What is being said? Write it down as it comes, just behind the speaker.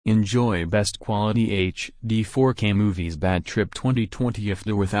Enjoy best quality HD 4K movies. Bad Trip 2020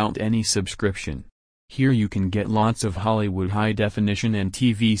 Afdah without any subscription. Here you can get lots of Hollywood high-definition and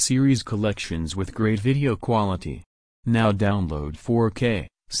TV series collections with great video quality. Now download 4K,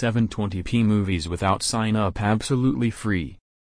 720p movies without sign-up absolutely free.